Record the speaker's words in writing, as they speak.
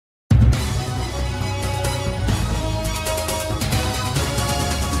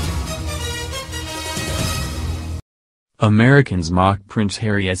Americans mock Prince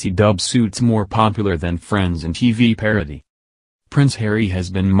Harry as he dubs Suits more popular than Friends in TV parody. Prince Harry has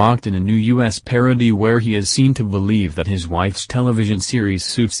been mocked in a new U.S. parody where he is seen to believe that his wife's television series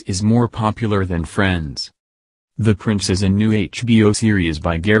Suits is more popular than Friends. The Prince is a new HBO series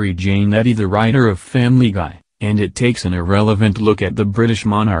by Gary Janetti, the writer of Family Guy, and it takes an irrelevant look at the British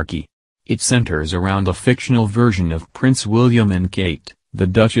monarchy. It centers around a fictional version of Prince William and Kate, the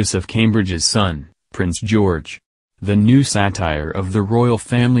Duchess of Cambridge's son, Prince George. The new satire of the royal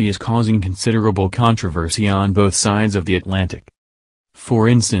family is causing considerable controversy on both sides of the Atlantic. For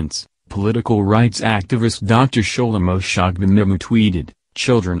instance, political rights activist Dr. Sholomo Shogbamimu tweeted,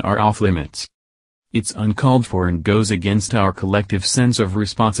 "Children are off limits. It's uncalled for and goes against our collective sense of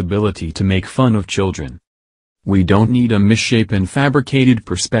responsibility to make fun of children. We don't need a misshapen fabricated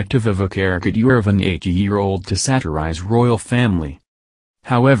perspective of a caricature of an 80-year-old to satirize royal family."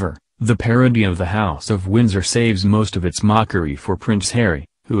 However, the parody of the House of Windsor saves most of its mockery for Prince Harry,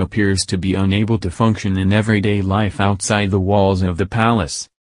 who appears to be unable to function in everyday life outside the walls of the palace.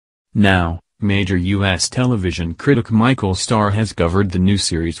 Now, major U.S. television critic Michael Starr has covered the new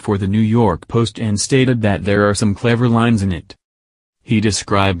series for the New York Post and stated that there are some clever lines in it. He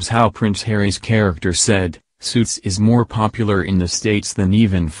describes how Prince Harry's character said, "Suits is more popular in the States than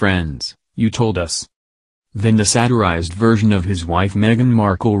even Friends, you told us." Then the satirized version of his wife Meghan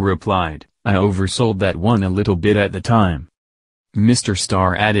Markle replied, "I oversold that one a little bit at the time." Mr.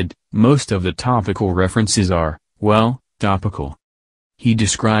 Starr added, "Most of the topical references are, well, topical." He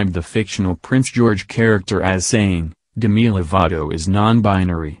described the fictional Prince George character as saying, "Demi Lovato is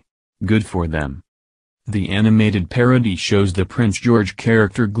non-binary. Good for them." The animated parody shows the Prince George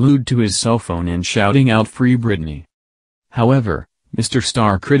character glued to his cell phone and shouting out "Free Britney." However, Mr.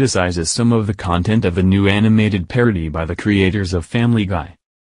 Starr criticizes some of the content of the new animated parody by the creators of Family Guy.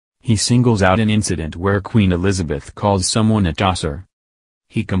 He singles out an incident where Queen Elizabeth calls someone a tosser.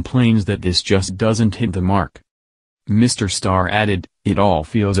 He complains that this just doesn't hit the mark. Mr. Starr added, "It all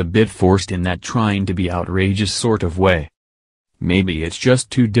feels a bit forced in that trying to be outrageous sort of way. Maybe it's just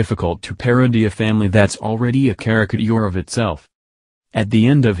too difficult to parody a family that's already a caricature of itself." At the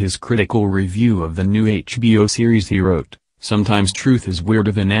end of his critical review of the new HBO series he wrote, "Sometimes truth is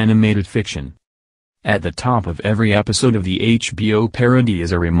weirder than animated fiction. At the top of every episode of the HBO parody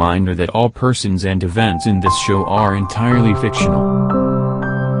is a reminder that all persons and events in this show are entirely fictional."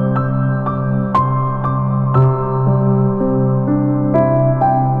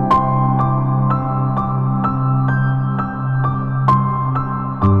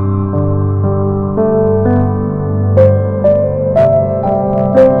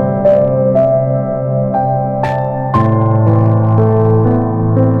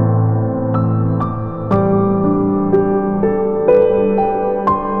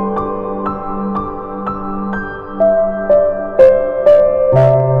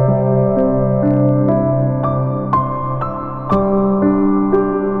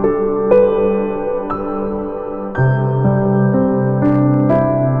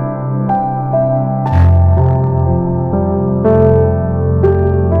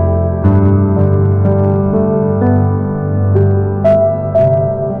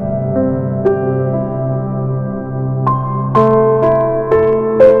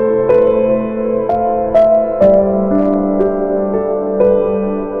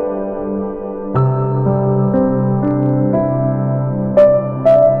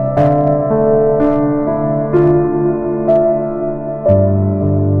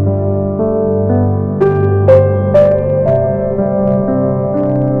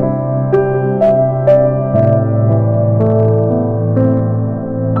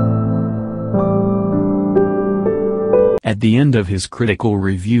 At the end of his critical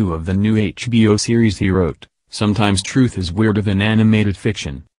review of the new HBO series he wrote, "Sometimes truth is weirder than animated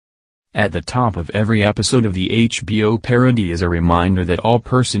fiction. At the top of every episode of the HBO parody is a reminder that all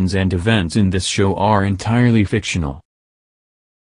persons and events in this show are entirely fictional."